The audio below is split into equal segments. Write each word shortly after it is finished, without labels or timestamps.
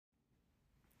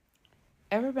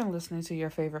Ever been listening to your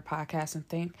favorite podcast and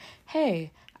think,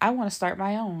 hey, I want to start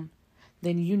my own?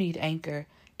 Then you need Anchor.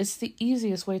 It's the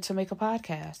easiest way to make a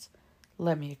podcast.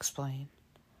 Let me explain.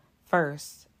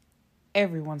 First,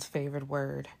 everyone's favorite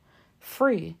word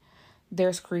free.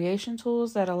 There's creation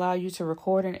tools that allow you to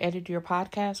record and edit your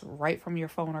podcast right from your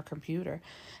phone or computer.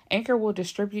 Anchor will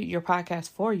distribute your podcast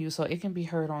for you so it can be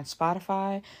heard on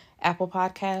Spotify, Apple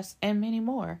Podcasts, and many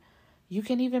more. You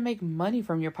can even make money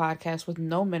from your podcast with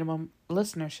no minimum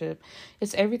listenership.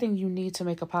 It's everything you need to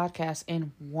make a podcast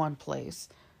in one place.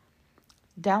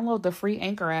 Download the free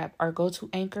Anchor app or go to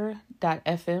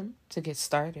anchor.fm to get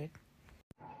started.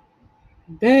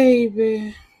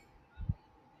 Baby,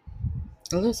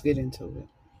 let's get into it.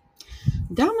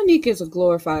 Dominique is a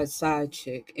glorified side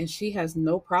chick, and she has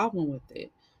no problem with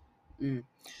it.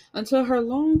 Until her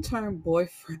long-term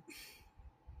boyfriend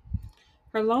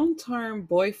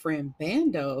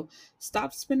Bando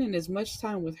stopped spending as much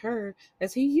time with her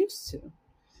as he used to.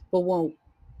 But won't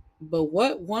But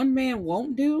what one man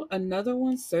won't do, another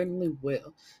one certainly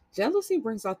will. Jealousy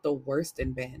brings out the worst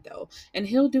in Bando, and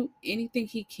he'll do anything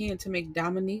he can to make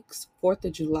Dominique's 4th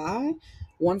of July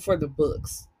one for the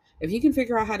books. If he can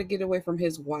figure out how to get away from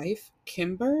his wife,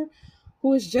 Kimber,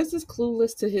 who is just as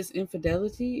clueless to his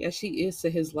infidelity as she is to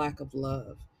his lack of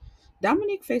love.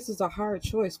 Dominique faces a hard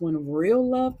choice when real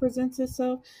love presents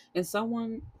itself and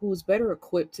someone who's better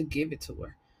equipped to give it to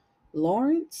her.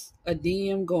 Lawrence, a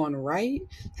DM going right,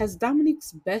 has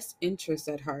Dominique's best interest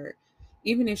at heart,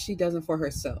 even if she doesn't for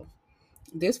herself.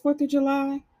 This 4th of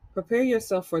July, prepare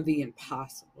yourself for the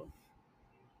impossible.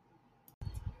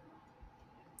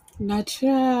 Now,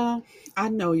 child, I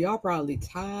know y'all probably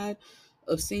tired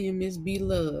of seeing Miss B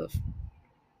love,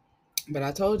 but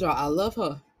I told y'all I love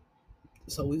her,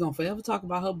 so we're going to forever talk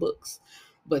about her books.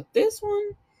 But this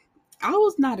one, I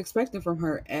was not expecting from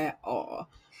her at all.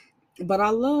 But I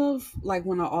love like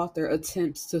when an author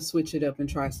attempts to switch it up and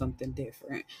try something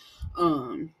different.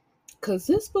 Cause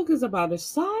this book is about a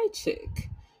side chick.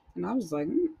 And I was like,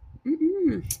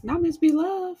 not Miss Be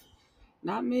Love.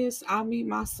 Not Miss I'll meet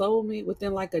my soulmate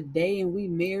within like a day and we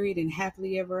married and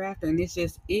happily ever after and it's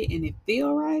just it and it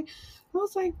feel right. I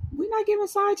was like, we're not giving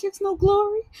side chicks no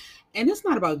glory. And it's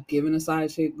not about giving a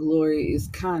side chick glory. It's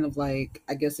kind of like,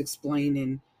 I guess,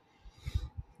 explaining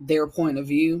their point of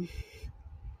view.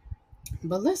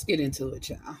 But let's get into it,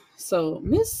 y'all. So,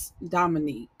 Miss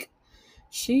Dominique,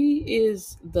 she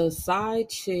is the side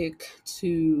chick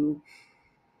to.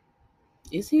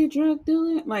 Is he a drug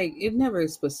dealer? Like, it never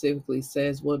specifically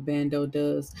says what Bando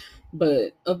does,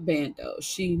 but of Bando,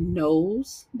 she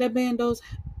knows that Bando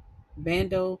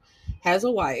has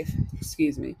a wife,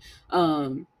 excuse me,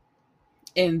 and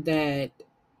that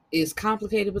is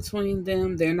complicated between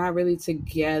them. They're not really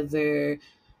together.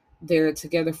 They're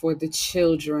together for the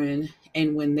children.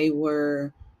 And when they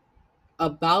were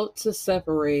about to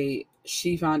separate,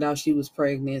 she found out she was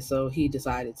pregnant, so he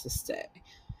decided to stay.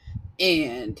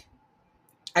 And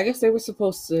I guess they were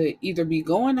supposed to either be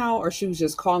going out or she was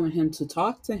just calling him to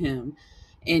talk to him,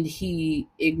 and he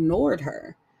ignored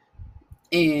her.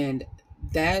 And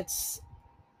that's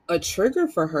a trigger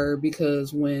for her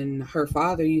because when her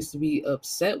father used to be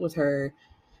upset with her,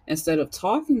 instead of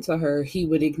talking to her, he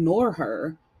would ignore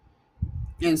her.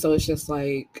 And so it's just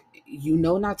like,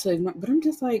 not to ignore. But I'm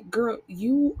just like, girl,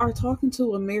 you are talking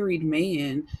to a married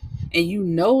man and you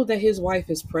know that his wife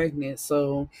is pregnant.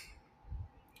 So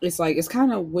it's like, it's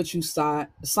kind of what you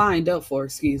signed up for,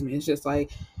 excuse me. It's just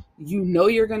like,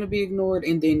 you're going to be ignored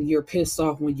and then you're pissed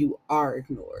off when you are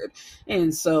ignored.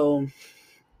 And so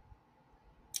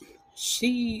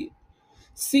she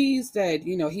sees that,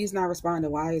 he's not responding.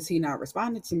 Why is he not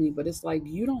responding to me? But it's like,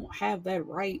 you don't have that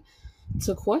right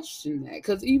to question that,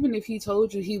 because even if he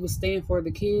told you he was staying for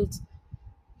the kids,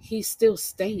 he's still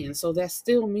staying, so that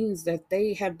still means that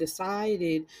they have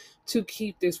decided to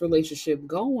keep this relationship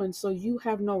going, so you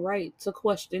have no right to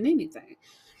question anything.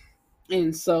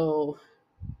 And so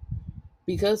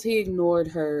because he ignored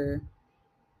her,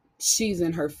 she's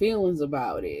in her feelings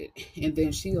about it, and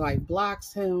then she like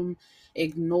blocks him,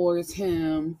 ignores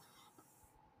him,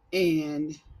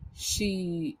 and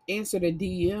she answered a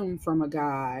DM from a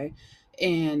guy,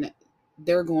 and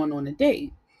they're going on a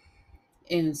date.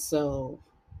 And so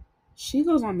she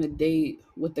goes on the date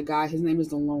with the guy. His name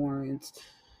is Lawrence.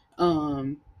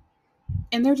 Um,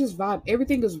 and they're just vibe.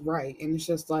 Everything is right. And it's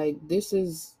just like, this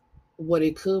is what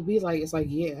it could be like. It's like,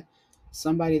 yeah,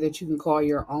 somebody that you can call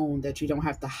your own, that you don't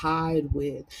have to hide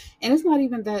with. And it's not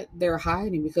even that they're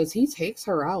hiding, because he takes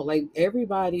her out. Like,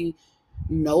 everybody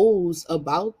knows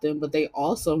about them, but they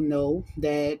also know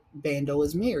that Bando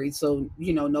is married. So,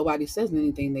 nobody says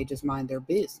anything. They just mind their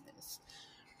business.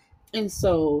 And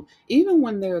so even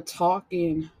when they're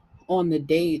talking on the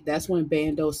date, that's when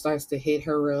Bando starts to hit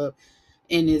her up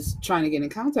and is trying to get in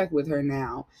contact with her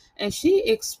now. And she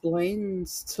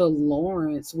explains to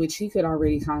Lawrence, which he could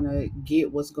already kind of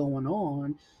get what's going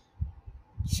on.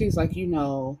 She's like,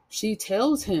 she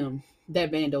tells him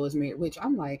that Bando is married, which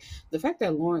I'm like, the fact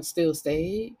that Lawrence still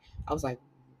stayed, I was like,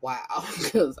 wow,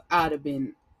 because I'd have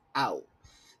been out.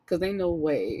 Because ain't no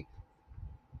way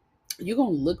you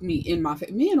gonna look me in my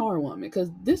face, man or woman, because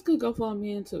this could go for a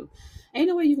man too. Ain't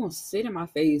no way you gonna sit in my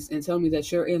face and tell me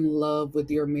that you're in love with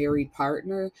your married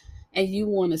partner and you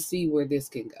want to see where this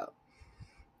can go.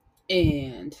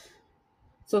 And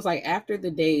so it's like after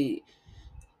the date,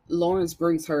 Lawrence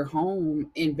brings her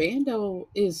home, and Bando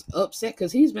is upset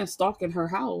because he's been stalking her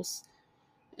house.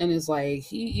 And it's like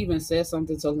he even says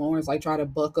something to Lawrence, like try to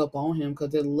buck up on him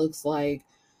because it looks like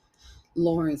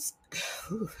Lawrence,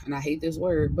 and I hate this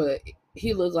word, but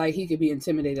he looks like he could be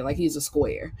intimidated, like he's a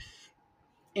square.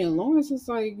 And Lawrence is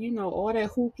like, all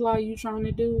that hoopla you trying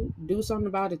to do something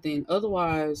about it then.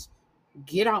 Otherwise,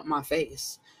 get out my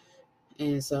face.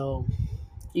 And so,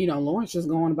 Lawrence just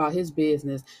going about his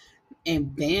business.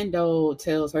 And Bando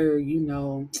tells her,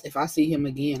 if I see him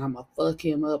again, I'm going to fuck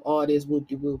him up. All this whoop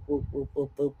de whoop, whoop, whoop,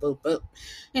 whoop, whoop, whoop, whoop.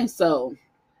 And so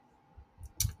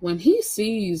when he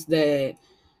sees that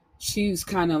she's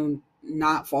kind of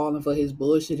not falling for his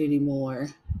bullshit anymore,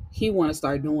 he want to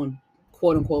start doing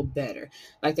quote unquote better.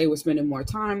 Like they were spending more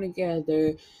time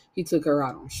together. He took her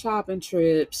out on shopping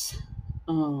trips.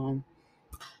 Um,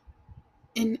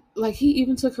 and like he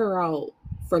even took her out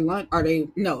for lunch.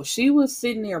 No, she was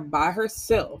sitting there by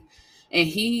herself and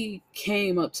he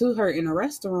came up to her in a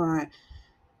restaurant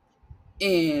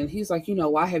and he's like,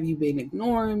 why have you been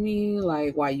ignoring me?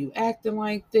 Like, why you acting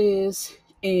like this?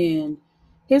 And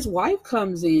his wife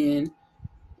comes in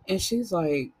and she's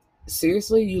like,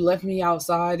 seriously, you left me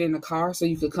outside in the car so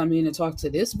you could come in and talk to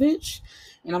this bitch?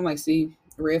 And I'm like, see,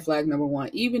 red flag number one.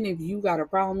 Even if you got a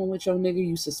problem with your nigga,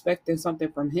 you suspecting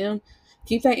something from him,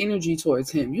 keep that energy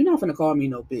towards him. You're not gonna call me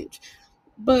no bitch.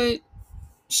 But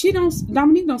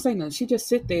Dominique don't say nothing. She just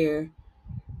sit there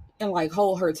and like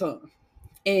hold her tongue.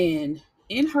 And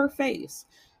in her face,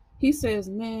 he says,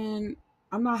 man,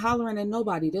 I'm not hollering at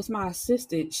nobody. That's my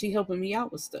assistant. She helping me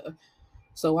out with stuff.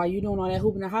 So why you doing all that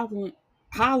hooping and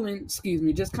hollering, excuse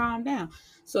me, just calm down.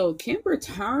 So Kimber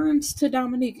turns to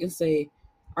Dominique and say,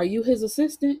 are you his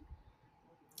assistant?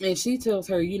 And she tells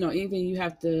her, anything you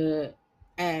have to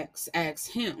ask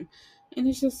him. And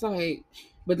it's just like,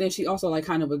 but then she also like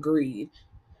kind of agreed.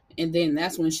 And then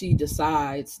that's when she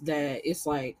decides that it's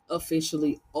like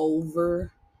officially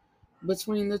over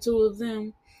between the two of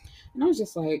them. And I was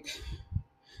just like,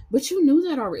 but you knew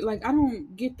that already. Like, I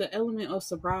don't get the element of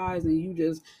surprise and you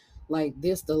just like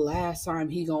this the last time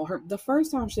he gonna hurt. The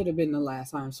first time should have been the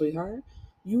last time, sweetheart.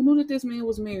 You knew that this man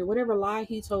was married. Whatever lie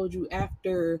he told you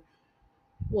after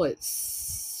what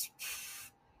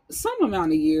some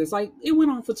amount of years, like it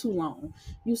went on for too long.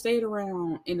 You stayed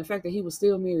around and the fact that he was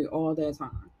still married all that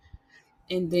time.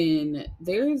 And then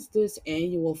there's this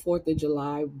annual 4th of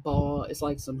July ball. It's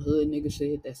like some hood nigga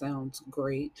shit that sounds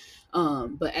great.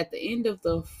 But at the end of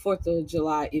the 4th of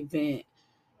July event,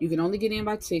 you can only get in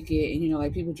by ticket. And,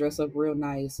 like people dress up real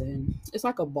nice. And it's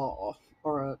like a ball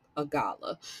or a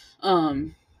gala.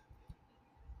 Um,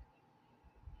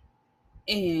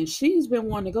 and she's been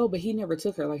wanting to go, but he never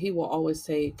took her. Like he will always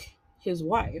take his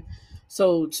wife.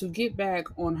 So to get back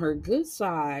on her good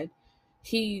side,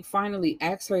 he finally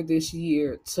asked her this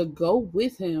year to go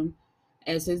with him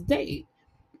as his date.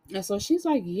 And so she's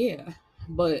like, yeah.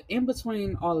 But in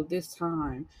between all of this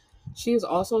time, she is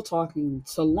also talking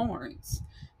to Lawrence.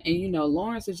 And,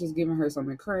 Lawrence is just giving her some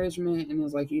encouragement and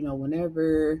is like,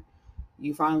 whenever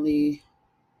you finally,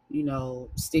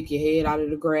 stick your head out of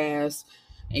the grass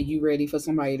and you ready for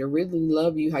somebody to really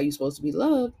love you how you supposed to be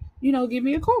loved, give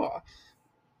me a call.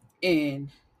 And,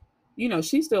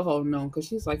 she's still holding on because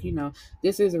she's like,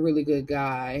 this is a really good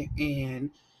guy.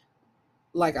 And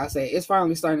like I said, it's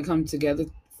finally starting to come together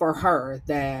for her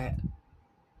that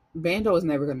Bando is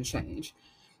never going to change.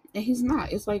 And he's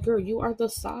not. It's like, girl, you are the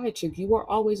side chick. You are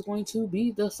always going to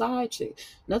be the side chick.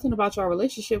 Nothing about your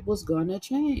relationship was going to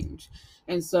change.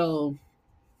 And so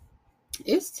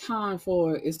it's the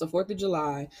 4th of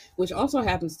July, which also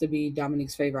happens to be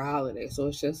Dominique's favorite holiday. So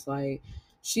it's just like,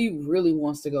 she really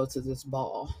wants to go to this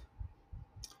ball.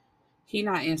 He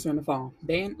not answering the phone.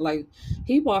 Dan, like,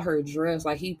 he bought her a dress,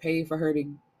 like he paid for her to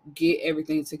get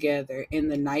everything together. And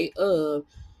the night of,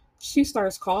 she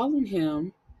starts calling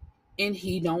him and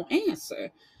he don't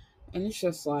answer. And it's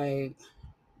just like,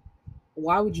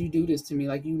 why would you do this to me?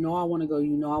 Like, I want to go,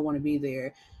 I want to be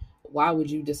there. why would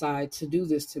you decide to do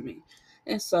this to me?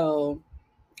 And so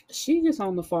she gets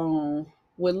on the phone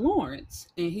with Lawrence,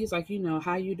 and he's like,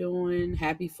 how you doing?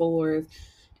 Happy Fourth.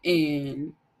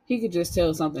 And he could just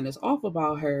tell something is off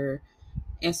about her.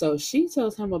 And so she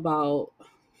tells him about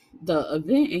the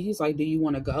event, and he's like, do you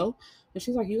want to go? And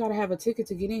she's like, you got to have a ticket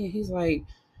to get in. And he's like,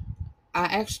 I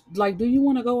actually, like, do you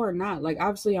want to go or not? Like,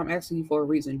 obviously, I'm asking you for a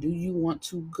reason. Do you want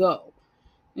to go?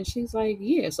 And she's like,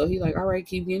 yeah. So he's like, all right,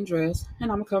 keep getting dressed,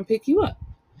 and I'm going to come pick you up.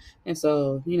 And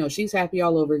so, she's happy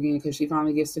all over again because she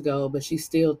finally gets to go, but she's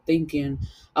still thinking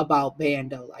about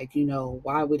Bando. Like,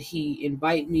 why would he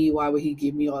invite me? Why would he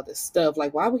give me all this stuff?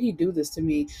 Like, why would he do this to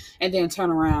me and then turn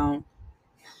around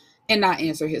and not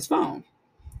answer his phone?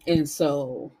 And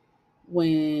so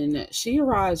when she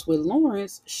arrives with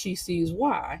Lawrence, she sees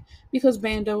why. Because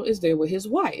Bando is there with his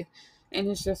wife. And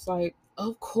it's just like,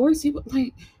 of course he would.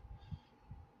 Like,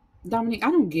 Dominique,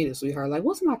 I don't get it, sweetheart. Like,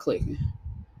 what's not clicking?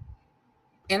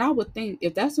 And I would think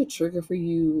if that's a trigger for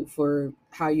you for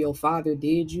how your father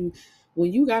did you,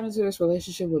 when you got into this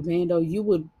relationship with Bando, you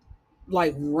would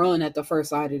like run at the first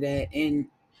sight of that. And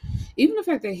even the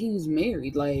fact that he's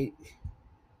married, like,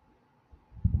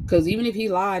 because even if he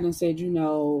lied and said,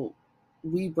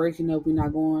 we breaking up, we're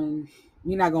not going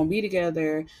to be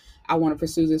together. I want to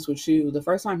pursue this with you. The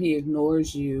first time he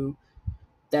ignores you,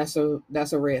 that's a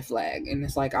red flag. And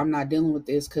it's like, I'm not dealing with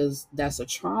this because that's a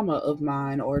trauma of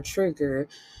mine or a trigger.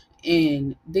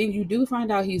 And then you do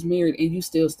find out he's married and you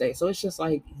still stay. So it's just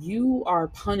like you are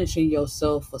punishing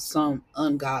yourself for some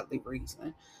ungodly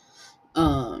reason.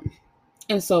 Um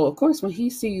and so of course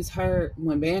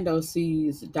when Bando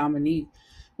sees Dominique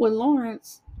with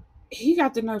Lawrence, he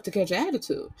got the nerve to catch an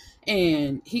attitude.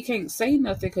 And he can't say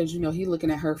nothing because he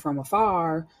looking at her from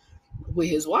afar with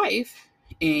his wife,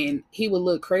 and he would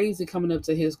look crazy coming up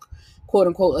to his quote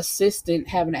unquote assistant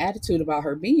having an attitude about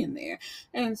her being there.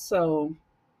 And so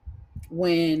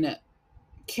when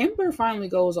Kimber finally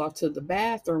goes off to the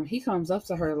bathroom, he comes up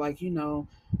to her like,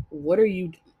 what are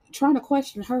you trying to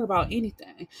question her about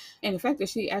anything? And the fact that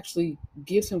she actually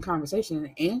gives him conversation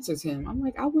and answers him, I'm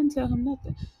like, I wouldn't tell him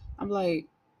nothing. I'm like,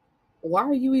 why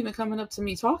are you even coming up to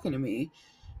me talking to me?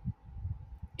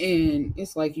 And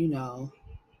it's like,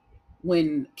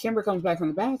 when Kimber comes back from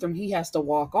the bathroom, he has to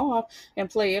walk off and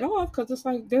play it off because it's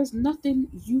like, there's nothing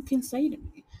you can say to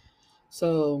me.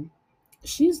 So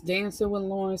she's dancing with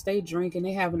Lawrence. They drinking,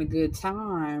 they having a good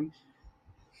time.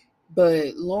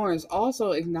 But Lawrence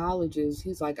also acknowledges,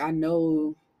 he's like, I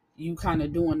know you kind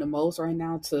of doing the most right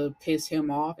now to piss him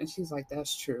off. And she's like,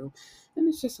 that's true. And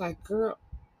it's just like, girl,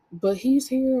 but he's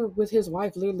here with his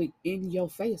wife literally in your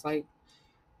face. Like,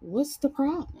 what's the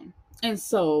problem? And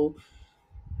so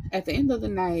at the end of the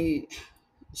night,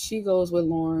 she goes with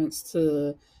Lawrence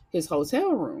to his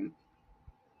hotel room.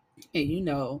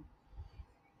 And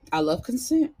I love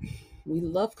consent. We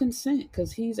love consent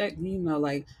because he's at,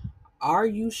 like, are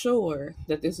you sure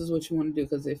that this is what you want to do?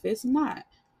 Because if it's not,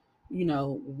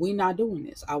 we're not doing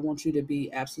this. I want you to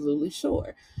be absolutely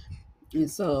sure. And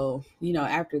so,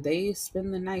 after they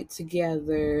spend the night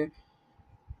together,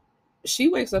 she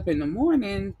wakes up in the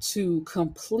morning to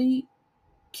complete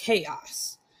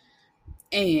chaos.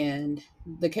 And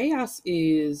the chaos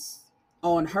is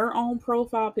on her own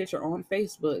profile picture on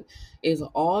Facebook is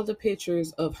all the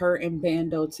pictures of her and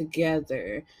Bando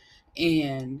together.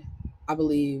 And I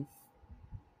believe,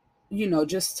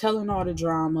 just telling all the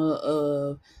drama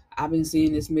of, I've been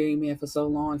seeing this married man for so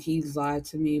long. He's lied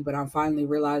to me, but I'm finally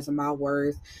realizing my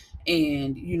worth.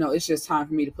 And, it's just time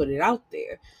for me to put it out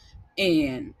there.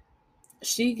 And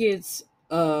she gets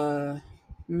a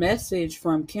message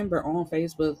from Kimber on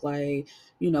Facebook like,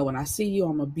 when I see you,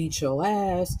 I'm going to beat your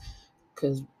ass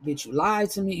because, bitch, you lied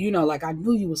to me. Like, I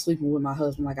knew you were sleeping with my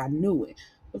husband. Like, I knew it.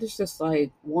 But it's just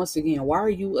like, once again, why are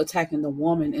you attacking the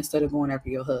woman instead of going after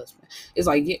your husband? It's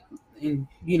like, yeah, and,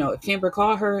 if Kimber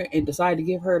called her and decided to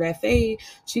give her that fade,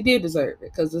 she did deserve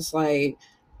it. Because it's like,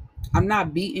 I'm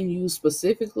not beating you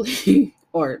specifically,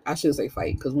 or I should say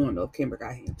fight, because we don't know if Kimber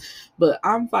got him. But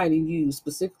I'm fighting you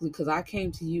specifically because I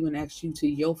came to you and asked you to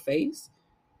your face,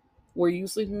 were you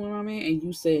sleeping with my man? And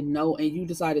you said no, and you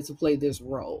decided to play this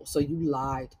role. So you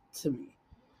lied to me.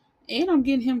 And I'm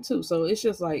getting him too. So it's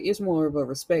just like, it's more of a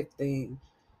respect thing.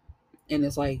 And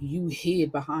it's like, you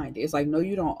hid behind it. It's like, no,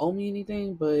 you don't owe me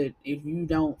anything, but if you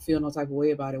don't feel no type of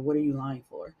way about it, what are you lying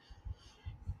for?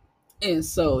 And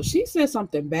so she said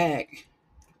something back,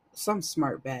 some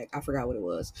smart back. I forgot what it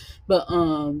was. But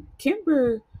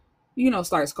Kimber,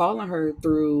 starts calling her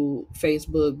through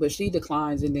Facebook, but she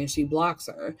declines and then she blocks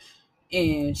her.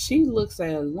 And she looks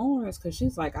at Lawrence because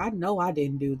she's like, I know I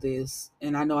didn't do this.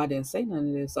 And I know I didn't say none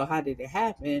of this. So how did it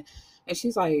happen? And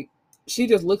she's like, she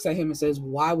just looks at him and says,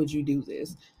 "Why would you do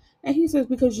this?" And he says,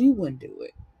 "Because you wouldn't do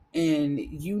it. And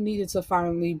you needed to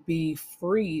finally be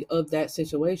free of that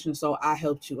situation. So I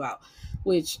helped you out,"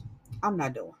 which I'm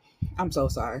not doing. I'm so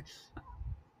sorry.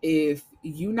 If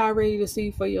you not ready to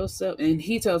see for yourself, and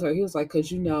he tells her, he was like, because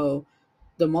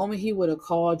the moment he would have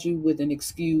called you with an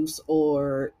excuse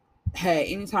or had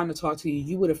any time to talk to you,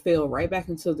 you would have fell right back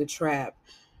into the trap.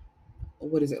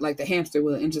 What is it, like the hamster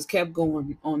wheel, and just kept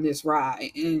going on this ride.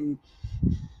 And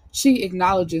she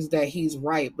acknowledges that he's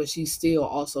right, but she still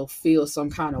also feels some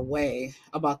kind of way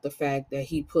about the fact that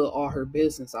he put all her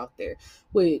business out there,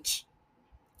 which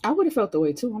I would have felt the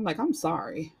way too. I'm like, I'm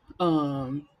sorry.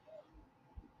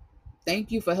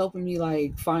 Thank you for helping me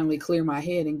like finally clear my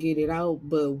head and get it out,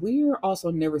 but we're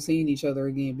also never seeing each other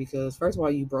again because first of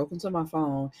all, you broke into my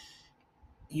phone,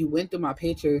 you went through my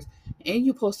pictures, and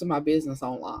you posted my business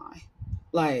online.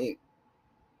 Like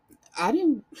I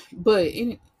didn't, but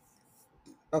in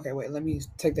okay, wait, let me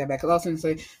take that back. Because I was going to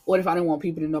say, what if I didn't want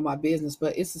people to know my business?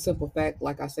 But it's a simple fact,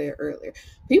 like I said earlier.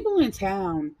 People in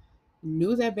town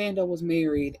knew that Bando was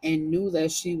married and knew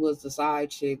that she was the side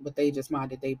chick, but they just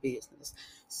minded their business.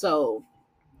 So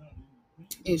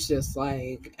it's just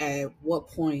like, at what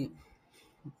point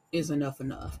is enough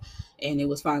enough? And it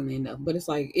was finally enough. But it's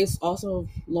like, it's also,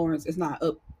 Lawrence, it's not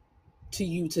up to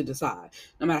you to decide.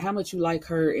 No matter how much you like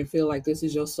her and feel like this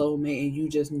is your soulmate and you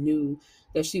just knew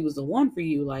that she was the one for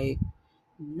you, like,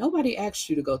 nobody asked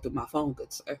you to go through my phone,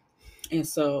 good sir. And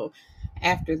so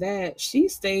after that, she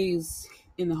stays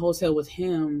in the hotel with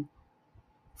him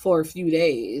for a few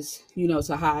days,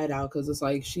 to hide out because it's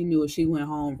like she knew if she went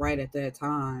home right at that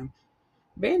time,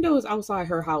 Bando is outside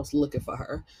her house looking for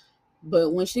her.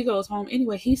 But when she goes home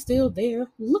anyway, he's still there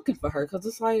looking for her because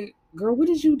it's like, girl, what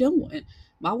is you doing?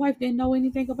 My wife didn't know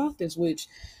anything about this, which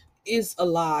is a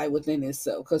lie within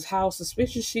itself because how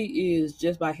suspicious she is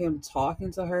just by him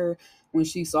talking to her when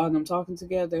she saw them talking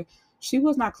together. She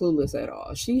was not clueless at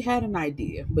all. She had an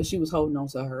idea, but she was holding on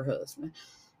to her husband.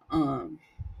 Um,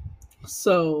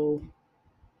 so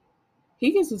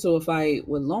he gets into a fight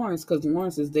with Lawrence because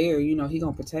Lawrence is there, he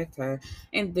gonna protect her.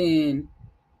 And then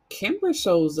Kimber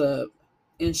shows up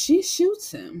and she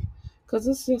shoots him because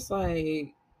it's just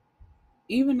like,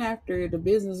 even after the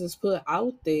business is put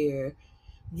out there,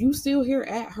 you still here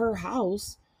at her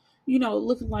house,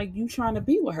 looking like you trying to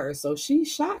be with her. So she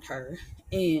shot her.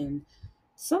 And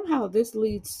somehow this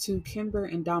leads to Kimber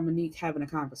and Dominique having a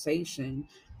conversation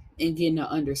and getting an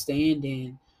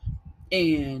understanding.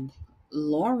 And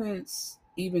Lawrence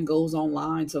even goes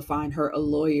online to find her a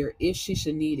lawyer if she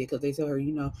should need it because they tell her,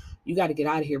 you got to get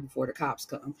out of here before the cops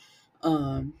come.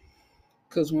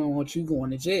 Because we don't want you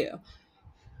going to jail.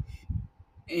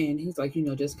 And he's like,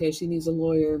 just in case she needs a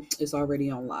lawyer, it's already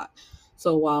on lock.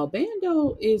 So while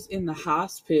Bando is in the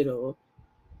hospital,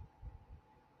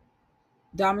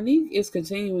 Dominique is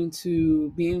continuing to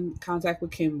be in contact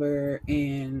with Kimber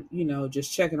and,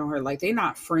 just checking on her. Like, they're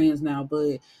not friends now,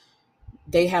 but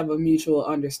they have a mutual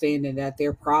understanding that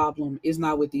their problem is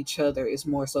not with each other, it's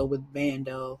more so with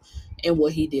Bando and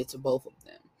what he did to both of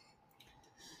them.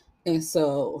 And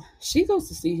so she goes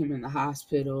to see him in the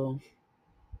hospital.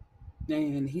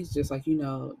 And he's just like,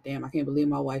 damn, I can't believe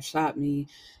my wife shot me.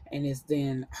 And it's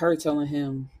then her telling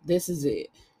him, this is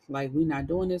it. Like, we're not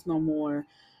doing this no more.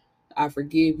 I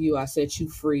forgive you. I set you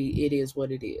free. It is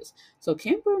what it is. So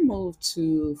Kimber moved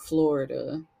to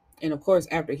Florida. And of course,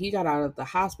 after he got out of the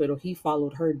hospital, he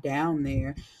followed her down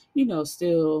there.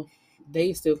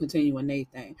 They still continuing their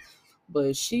thing.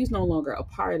 But she's no longer a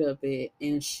part of it.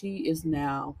 And she is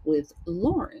now with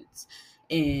Lawrence.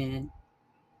 And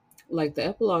like the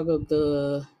epilogue of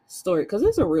the story, because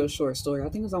it's a real short story. I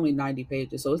think it's only 90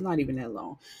 pages, so it's not even that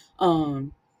long.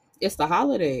 Um, it's the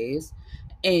holidays,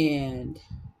 and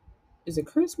is it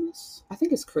Christmas? I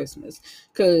think it's Christmas,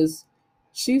 because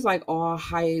she's like all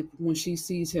hype when she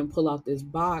sees him pull out this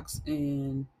box,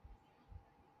 and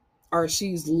or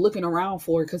she's looking around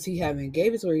for it because he haven't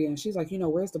gave it to her yet. And she's like,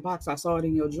 where's the box? I saw it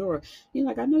in your drawer. He's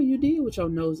like, I know you did with your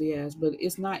nosy ass, but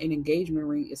it's not an engagement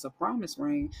ring. It's a promise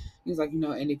ring. He's like,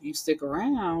 and if you stick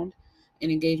around,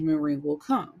 an engagement ring will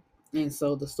come. And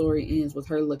so the story ends with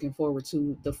her looking forward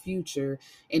to the future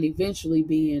and eventually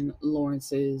being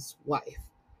Lawrence's wife.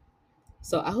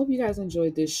 So I hope you guys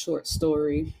enjoyed this short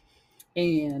story.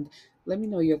 And let me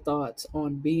know your thoughts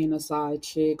on being a side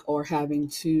chick or having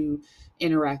to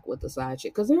interact with a side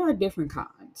chick. Because there are different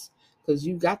kinds. Because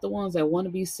you got the ones that want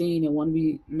to be seen and want to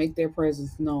be make their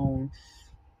presence known.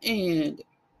 And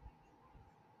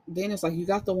then it's like you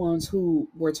got the ones who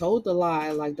were told the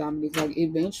lie, like Dominique, like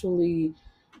eventually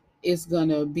it's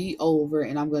gonna be over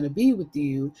and I'm gonna be with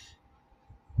you.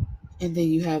 And then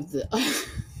you have the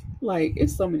Like,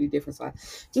 it's so many different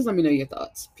sides. Just let me know your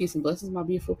thoughts. Peace and blessings, my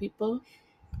beautiful people.